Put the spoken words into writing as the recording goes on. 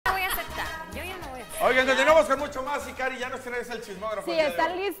Oigan, continuamos con mucho más y Cari, ya nos traes el chismógrafo. Sí,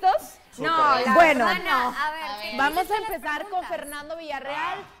 ¿están listos? No, bueno, a ver, vamos a empezar con Fernando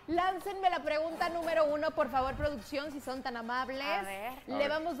Villarreal. Láncenme la pregunta número 1, por favor, producción, si son tan amables. A ver. Le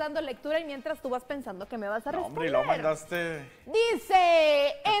vamos dando lectura y mientras tú vas pensando que me vas a responder. Hombre, y lo mandaste.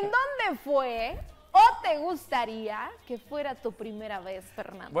 Dice, ¿en dónde fue o te gustaría que fuera tu primera vez,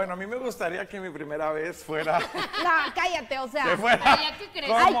 Fernando? Bueno, a mí me gustaría que mi primera vez fuera... No, cállate, o sea, que fuera... Ay, ¿qué crees?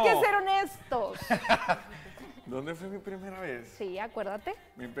 hay que ser honestos. ¿Dónde fue mi primera vez? Sí, acuérdate.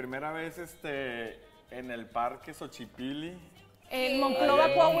 Mi primera vez, en el parque Xochipilli. En Monclova,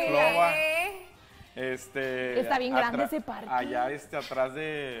 allá en Coahuila. Monclova. Está bien grande ese parque. Allá, atrás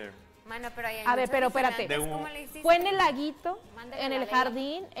de... Mano, pero ahí hay A ver, muchos pero espérate. restaurantes, ¿cómo le hiciste? Fue en el laguito, Mándale en el la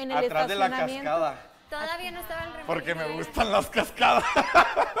jardín, en el Atrás de la estacionamiento. cascada. Todavía no estaba el remedio. Porque me gustan las cascadas.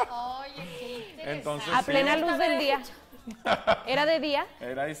 Oye, qué interesante. Entonces, A sí. plena luz del día. ¿Era de día?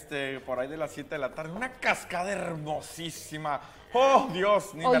 Era por ahí de las 7 de la tarde. Una cascada hermosísima. ¡Oh,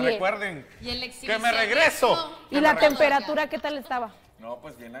 Dios! Ni Oye. me recuerden. Y el ¡Que me regreso! ¿Y la temperatura qué tal estaba? No,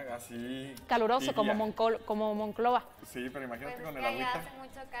 pues bien así. Caluroso, tibia. como Monclova. Sí, pero imagínate Pues con es el que allá agüita. hace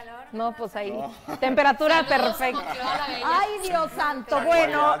mucho calor. No, pues ahí. No. Temperatura Saludos a perfecta. Monclova, bella. Ay, Dios santo. Ay,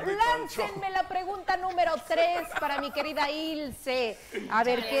 Bueno, ay, mi Poncho. láncenme la pregunta número 3 para mi querida Ilse. A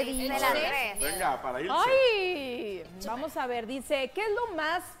ver qué dice. la tres. Venga, para irse. Ay, vamos a ver, dice, ¿qué es lo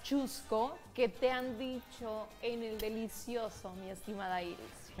más chusco que te han dicho en el delicioso, mi estimada Ilse?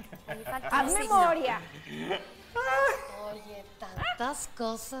 Ahí falta Haz un signo. memoria. Oye, tantas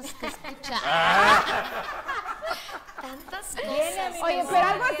cosas que escuchar. Tantas cosas. Oye, pero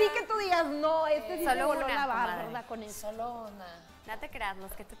algo así que tú digas, no, este sí se Solo voló una, la comadre. barda con eso. Solo una. No te creas,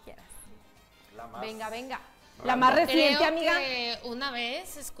 los que tú quieras. La más. Venga, venga. La más reciente, Creo amiga. que una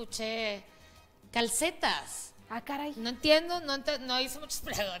vez escuché calcetas. Ah, caray. No entiendo, no hice muchas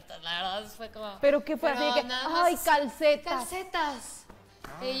preguntas, la verdad fue como... ¿Pero qué fue? Pero Así de que, nada más ay, calcetas. Calcetas.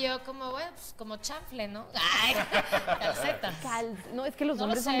 Y yo como, bueno, pues como chanfle, ¿no? Ay, calcetas. No, es que los No lo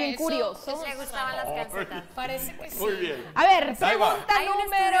hombres son sé, bien eso- curiosos. eso Le gustaban las calcetas. Parece que sí. Muy bien. A ver, Ahí va. pregunta Hay un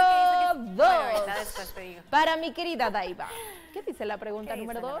número estudio que dice que- 2. Bueno, ahorita después te digo. Para mi querida Daiva. ¿Qué dice la pregunta ¿Qué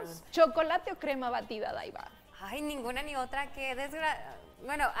dice número la 2? pregunta? ¿Chocolate o crema batida, Daiva? Ay, ninguna ni otra, que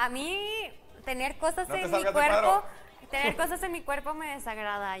Bueno, a mí tener cosas No te en mi salgas de cuerpo, cuadro. tener cosas en mi cuerpo me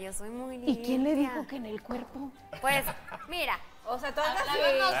desagrada. Yo soy muy limpia. ¿Y quién le dijo que en el cuerpo? Pues, mira, O sea, todas La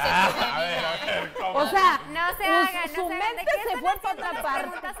verdad no sé A ver, ¿cómo? O sea, no se su hagan, su no se hagan. ¿De mente qué se están fue haciendo para otra las parte.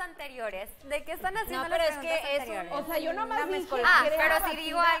 preguntas anteriores? ¿De qué están haciendo No, las pero es preguntas que anteriores? o sea, yo nomás dije pero crema si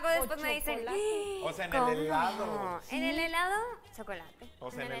digo batida algo o después me dicen, chocolate. O sea, en ¿cómo? el helado. En el helado, chocolate.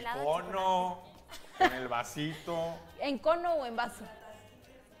 O sea, en el helado, cono, en el vasito. ¿En cono o en vaso?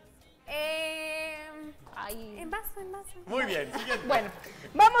 Ay. En vaso, en vaso. Muy bien, siguiente. Bueno,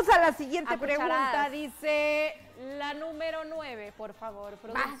 vamos a la siguiente A pregunta. cucharadas. Dice la número 9, por favor,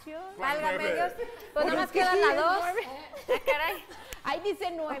 producción. Válgame Dios. Pues Porque nomás es que quedan sí, las es dos. 9. Ah, caray. Ahí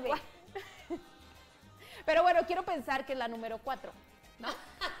dice 9. Pero bueno, quiero pensar que es la número 4. ¿No?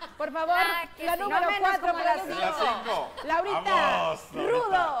 Por favor, que la sí. número No menos 4, como la producción. La 5. Laurita, Vamos, Laurita.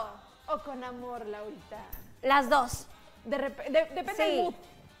 rudo o con amor, Laurita. Las dos. Depende Sí. del mood,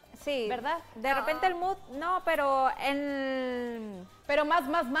 Sí. ¿verdad? De repente el mood, no, pero Pero más.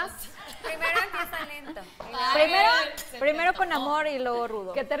 Primero empieza lento. y luego- primero con amor y luego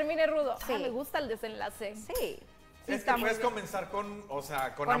rudo. Que termine rudo. Sí. Ah, me gusta el desenlace. Sí. Es que puedes comenzar con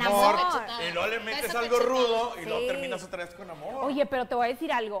Con amor, amor. y luego le metes Beso algo cachetado. rudo y luego Sí. terminas otra vez con amor. Oye, pero te voy a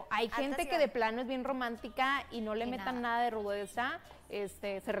decir algo. Hay gente que Atención. de plano es bien romántica y no le Y metan nada. nada de rudeza.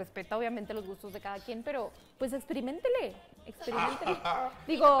 Se respeta obviamente los gustos de cada quien, pero pues experiméntele.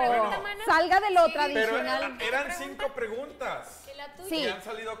 Digo, pregunta, mana? salga de lo Pero tradicional. eran 5 preguntas. Sí. Y han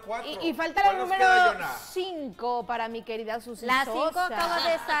salido 4. Y falta la ¿Cuál nos queda, número Yona? 5 para mi querida Susi Las 5 Sosa. acaba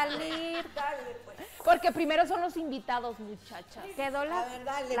de salir. Porque primero son los invitados, muchachas. Quedó la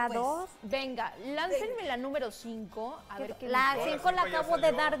pues. 2. Venga, láncenme la número 5. A ver qué La dice. 5 la cinco ya acabo de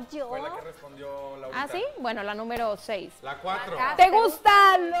salió. dar yo. Fue la que respondió Laurita. ¿Ah, sí? Bueno, la número 6. La 4. ¿Te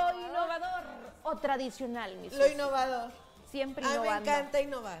gusta lo innovador o tradicional, mi Lo Susi? innovador. Siempre A mí me innovando. encanta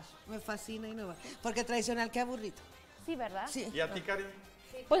innovar. Me fascina innovar. Porque tradicional, qué aburrido. Sí, ¿verdad? Sí. ¿Y a ti, Cari?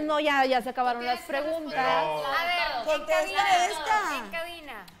 Pues no, ya se acabaron las preguntas. Pero... A ver, en Contesta cabina. esta. En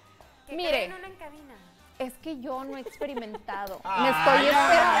cabina. Que Mire. queden una en cabina. Es que yo no he experimentado. Me Ay, estoy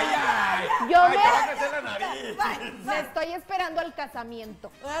esperando. ay. Yo Ay, me- tócate la nariz. Me estoy esperando al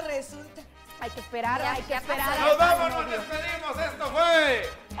casamiento. Ahora resulta. Hay que esperar, hay que ya esperar. pasó. Nos vamos, nos despedimos. Esto fue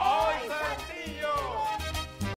Hoy Saltillo.